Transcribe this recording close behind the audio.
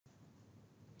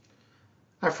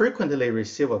I frequently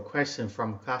receive a question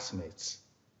from classmates.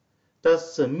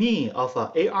 Does the mean of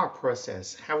an AR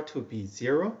process have to be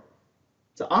 0?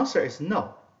 The answer is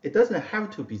no, it doesn't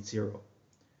have to be 0.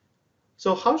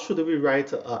 So how should we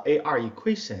write an AR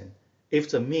equation if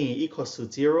the mean equals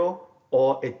to 0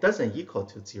 or it doesn't equal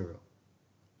to 0?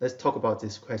 Let's talk about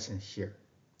this question here.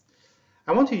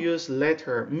 I want to use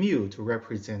letter mu to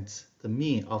represent the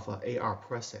mean of an AR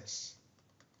process.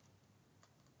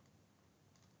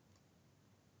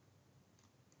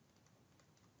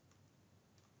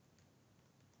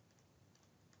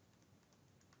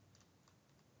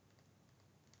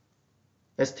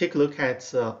 Let's take a look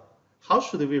at how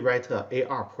should we write an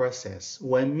AR process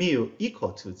when mu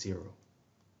equal to 0.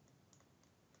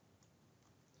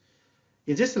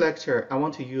 In this lecture, I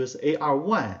want to use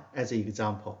AR1 as an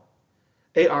example.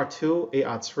 AR2,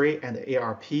 AR3, and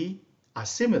ARP are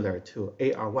similar to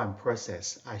AR1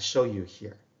 process I show you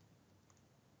here.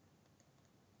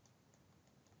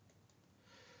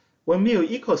 When mu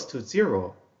equals to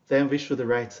 0, then we should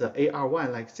write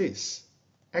AR1 like this.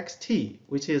 Xt,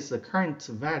 which is the current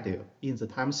value in the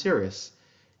time series,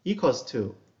 equals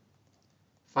to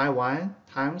phi1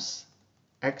 times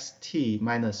xt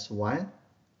minus 1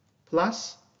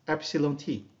 plus epsilon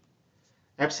t.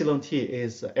 Epsilon t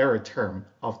is the error term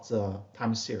of the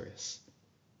time series.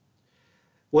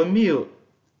 When mu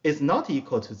is not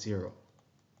equal to 0,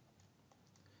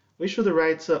 we should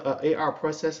write an AR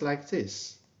process like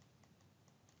this.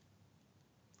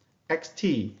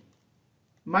 Xt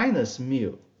minus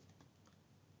mu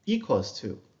equals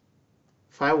to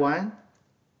phi1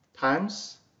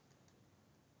 times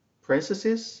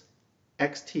parentheses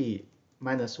xt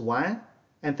minus 1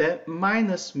 and then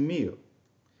minus mu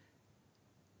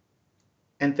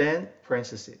and then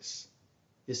parentheses.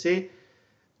 You see,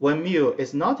 when mu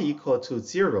is not equal to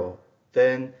 0,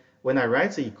 then when I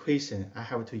write the equation, I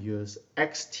have to use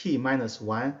xt minus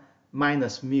 1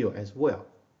 minus mu as well.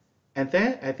 And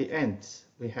then at the end,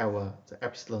 we have the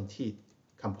epsilon t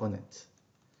component.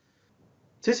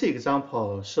 This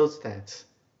example shows that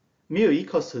mu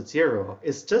equals to 0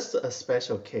 is just a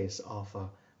special case of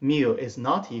mu is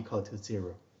not equal to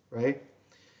 0, right?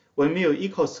 When mu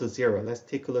equals to 0, let's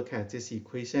take a look at this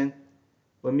equation.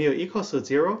 When mu equals to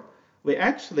 0, we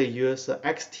actually use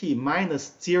xt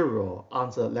minus 0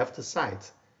 on the left side.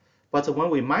 But when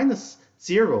we minus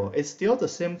 0, it's still the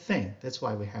same thing. That's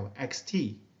why we have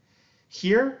xt.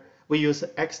 Here, we use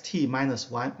xt minus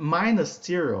 1 minus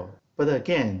 0. But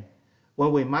again,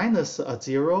 when we minus a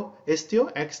 0, it's still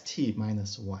xt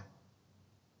minus 1.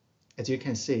 As you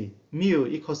can see, mu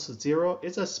equals to 0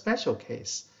 is a special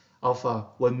case of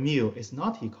when mu is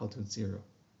not equal to 0.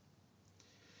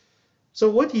 So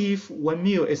what if when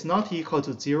mu is not equal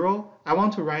to 0, I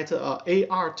want to write a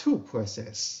AR2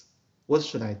 process? What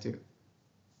should I do?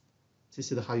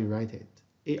 This is how you write it,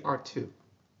 AR2.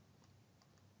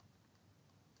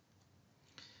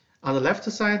 On the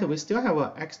left side, we still have a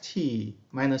xt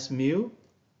minus mu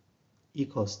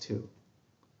equals to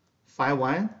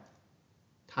phi1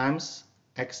 times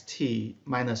xt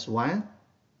minus 1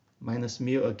 minus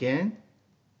mu again,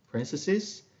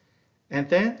 parentheses, and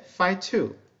then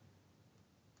phi2.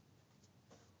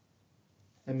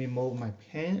 Let me move my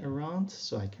pen around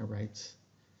so I can write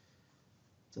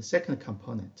the second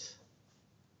component.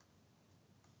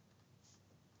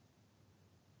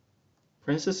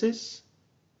 Parentheses,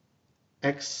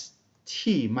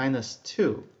 xt minus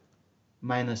 2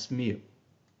 minus mu,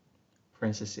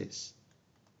 parentheses,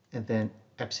 and then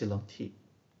epsilon t.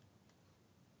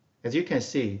 As you can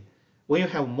see, when you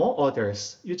have more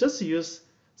orders, you just use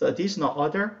the additional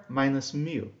order minus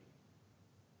mu.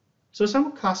 So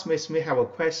some classmates may have a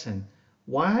question,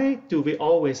 why do we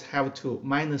always have to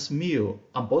minus mu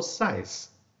on both sides?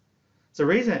 The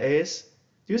reason is,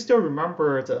 do you still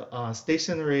remember the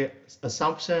stationary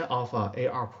assumption of an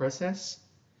AR process?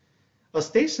 A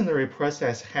stationary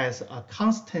process has a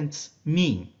constant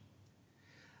mean.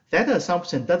 That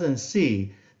assumption doesn't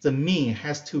say the mean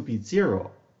has to be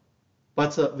 0,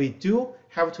 but we do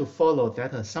have to follow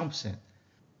that assumption.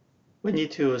 We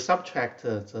need to subtract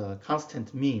the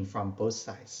constant mean from both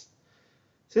sides.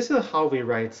 This is how we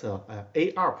write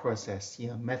an AR process in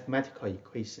a mathematical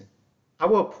equation. I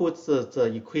will put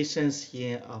the equations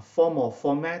in a formal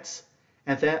format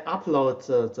and then upload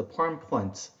the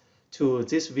PowerPoint to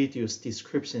this video's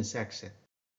description section.